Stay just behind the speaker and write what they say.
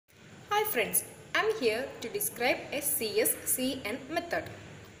Hi friends, I am here to describe Scs Cn method.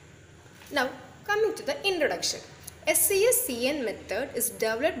 Now coming to the introduction. Scs Cn method is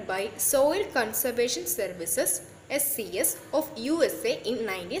developed by Soil Conservation Services SCS of USA in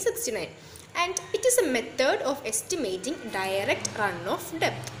 1969 and it is a method of estimating direct runoff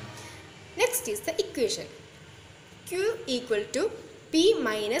depth. Next is the equation. Q equal to P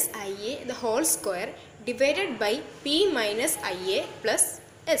minus Ia the whole square divided by P minus Ia plus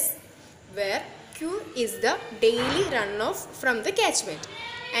S, where Q is the daily runoff from the catchment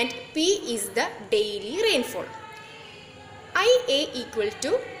and P is the daily rainfall. Ia equal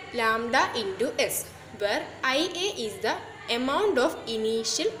to lambda into S, where Ia is the amount of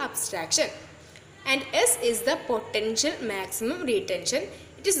initial abstraction and S is the potential maximum retention.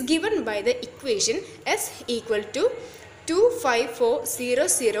 It is given by the equation S equal to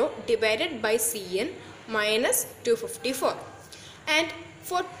 25400 divided by Cn minus 254, and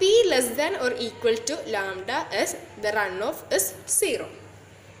for P less than or equal to lambda S, the runoff is 0.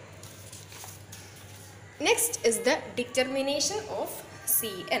 Next is the determination of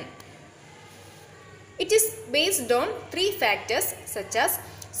Cn. It is based on three factors such as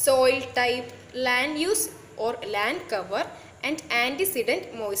soil type, land use or land cover and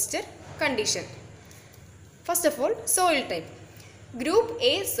antecedent moisture condition. First of all, soil type. Group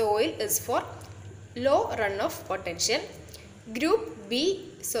A soil is for low runoff potential. Group B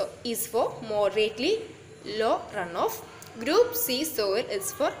is for moderately low runoff. Group C soil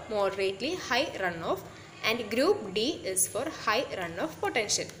is for moderately high runoff and Group D is for high runoff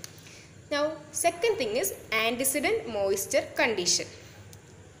potential. Now, second thing is antecedent moisture condition.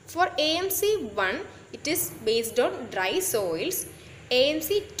 For AMC 1, it is based on dry soils.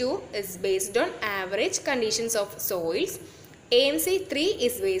 AMC 2 is based on average conditions of soils. AMC 3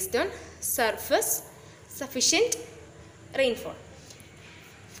 is based on surface sufficient rainfall.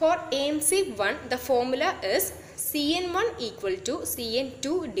 For AMC 1, the formula is Cn1 equal to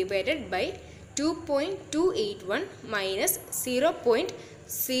Cn2 divided by 2.281 minus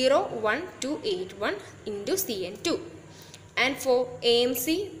 0.01281 into Cn2. And for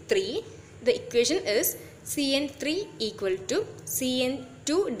AMC 3, the equation is Cn3 equal to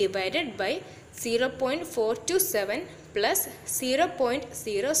Cn2 divided by 0.427 plus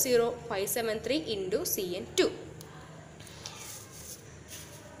 0.00573 into Cn2.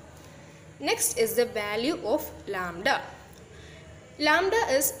 Next is the value of lambda. Lambda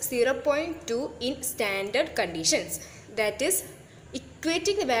is 0.2 in standard conditions. That is,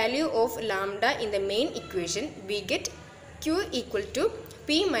 equating the value of lambda in the main equation, we get Q equal to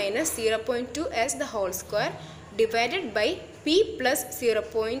P minus 0.2 S the whole square divided by P plus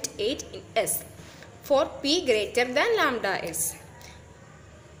 0.8 in S for P greater than lambda S.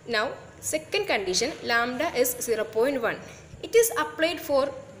 Now, second condition, lambda is 0.1. It is applied for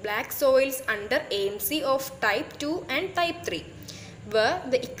black soils under AMC of type 2 and type 3, where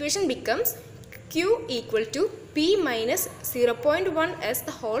the equation becomes Q equal to P minus 0.1 S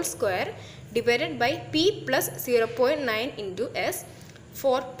the whole square divided by P plus 0.9 into S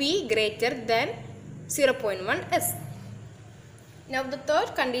for P greater than 0.1 S. Now the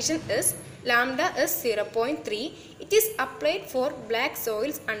third condition is lambda is 0.3. It is applied for black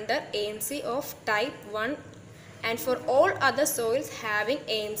soils under AMC of type 1 and for all other soils having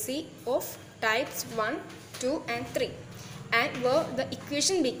AMC of types 1, 2 and 3, and where the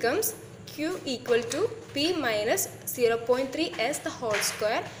equation becomes Q equal to P minus 0.3 S the whole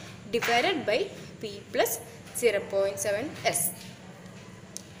square divided by P plus 0.7 S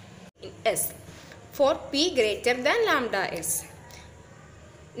in S for P greater than lambda S.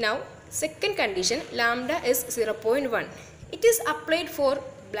 Now, second condition, lambda is 0.1. It is applied for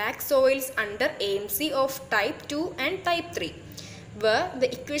black soils under AMC of type 2 and type 3, where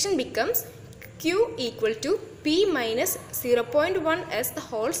the equation becomes Q equal to P minus 0.1 S the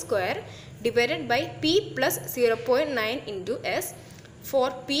whole square divided by P plus 0.9 into S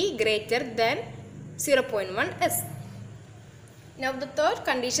for P greater than 0.1 S. Now the third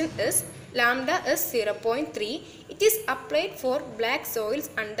condition is lambda is 0.3. It is applied for black soils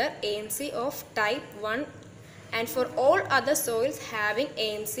under AMC of type 1 and for all other soils having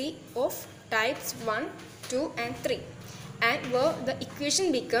AMC of types 1, 2 and 3, and where the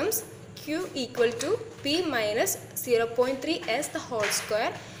equation becomes Q equal to P minus 0.3 S the whole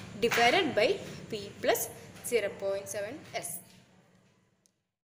square divided by P plus 0.7 S.